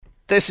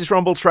This is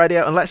Rumbles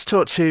Radio, and let's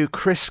talk to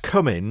Chris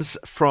Cummins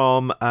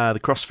from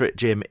the CrossFit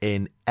gym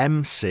in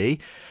MC,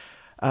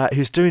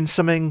 who's doing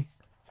something,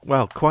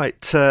 well,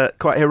 quite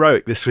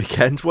heroic this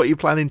weekend. What are you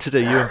planning to do,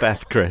 you and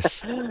Beth,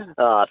 Chris?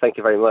 Thank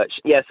you very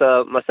much. Yeah,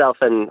 so myself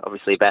and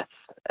obviously Beth,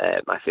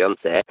 my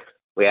fiancée,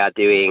 we are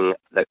doing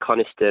the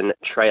Coniston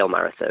Trail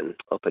Marathon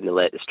up in the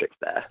Lake District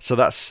there. So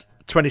that's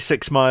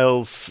 26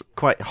 miles,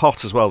 quite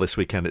hot as well this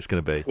weekend it's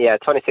going to be. Yeah,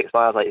 26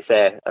 miles, like you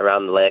say,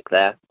 around the lake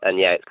there. And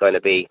yeah, it's going to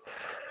be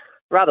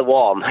rather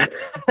warm,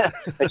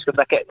 which could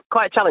make it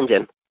quite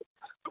challenging.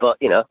 But,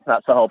 you know,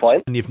 that's the whole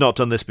point. And you've not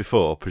done this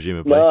before,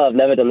 presumably? No, I've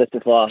never done this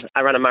before.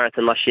 I ran a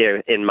marathon last year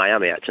in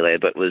Miami, actually,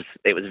 but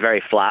it was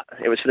very flat.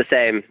 It was for the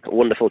same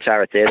wonderful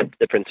charity,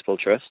 the Principal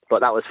Trust, but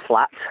that was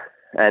flat,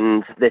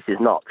 and this is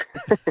not.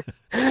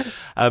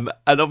 And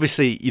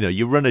obviously, you know,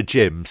 you run a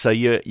gym, so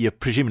you're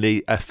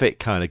presumably a fit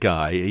kind of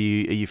guy. Are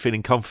you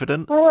feeling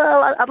confident?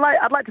 Well, I'd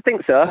like to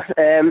think so.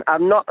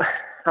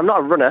 I'm not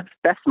a runner.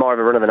 Beth's more of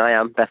a runner than I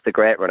am. Beth's a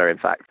great runner, in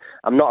fact.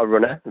 I'm not a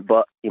runner,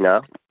 but, you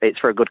know, it's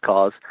for a good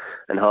cause,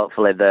 and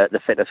hopefully the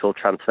fitness will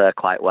transfer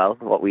quite well.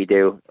 What we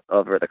do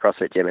over at the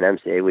CrossFit gym in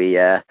MC, we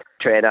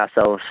train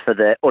ourselves for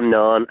the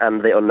unknown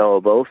and the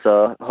unknowable,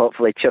 so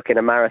hopefully chucking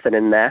a marathon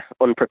in there,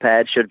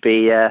 unprepared, should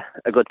be a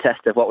good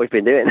test of what we've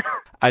been doing.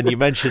 And you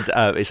mentioned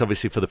it's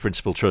obviously for the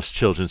Principal Trust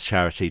Children's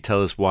Charity.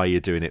 Tell us why you're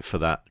doing it for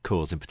that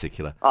cause in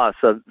particular.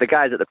 So the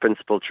guys at the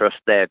Principal Trust,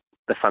 they're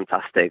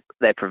fantastic.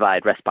 They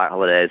provide respite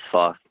holidays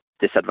for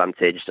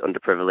disadvantaged,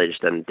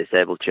 underprivileged and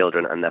disabled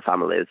children and their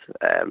families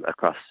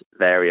across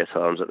various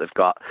homes that they've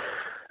got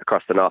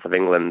across the north of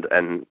England.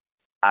 And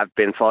I've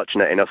been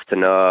fortunate enough to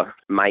know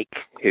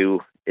Mike,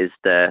 who is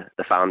the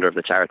founder of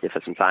the charity,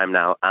 for some time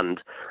now,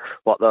 and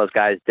what those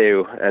guys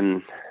do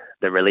and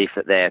the relief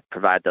that they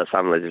provide those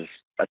families is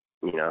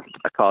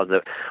a cause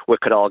that we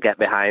could all get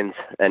behind,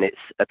 and it's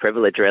a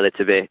privilege really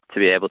to be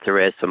able to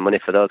raise some money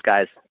for those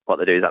guys. What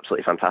they do is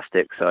absolutely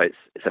fantastic, so it's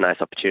a nice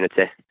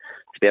opportunity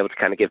to be able to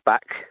kind of give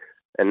back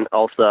and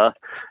also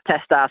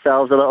test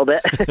ourselves a little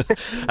bit.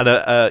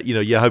 And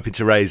you're hoping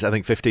to raise, I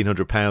think,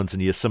 £1,500,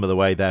 and you're some of the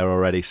way there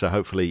already. So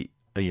hopefully,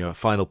 a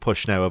final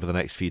push now over the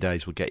next few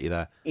days will get you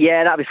there.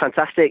 Yeah, that'd be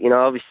fantastic.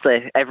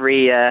 Obviously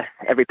every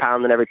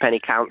pound and every penny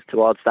counts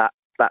towards that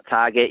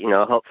target.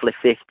 Hopefully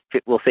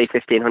we'll see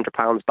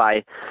 £1,500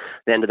 by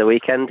the end of the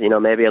weekend.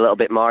 Maybe a little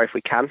bit more if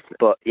we can.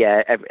 But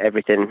yeah,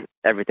 everything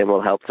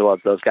will help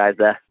towards those guys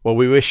there. Well,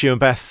 we wish you and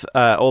Beth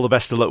all the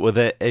best of luck with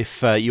it.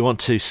 If you want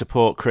to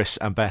support Chris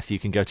and Beth, you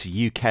can go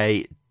to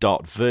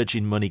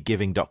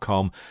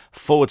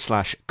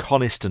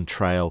uk.virginmoneygiving.com/Coniston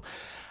Trail.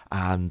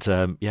 And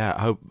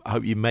I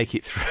hope you make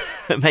it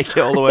through, make it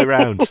all the way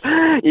around.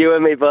 You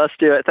and me both,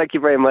 Stuart. Thank you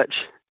very much.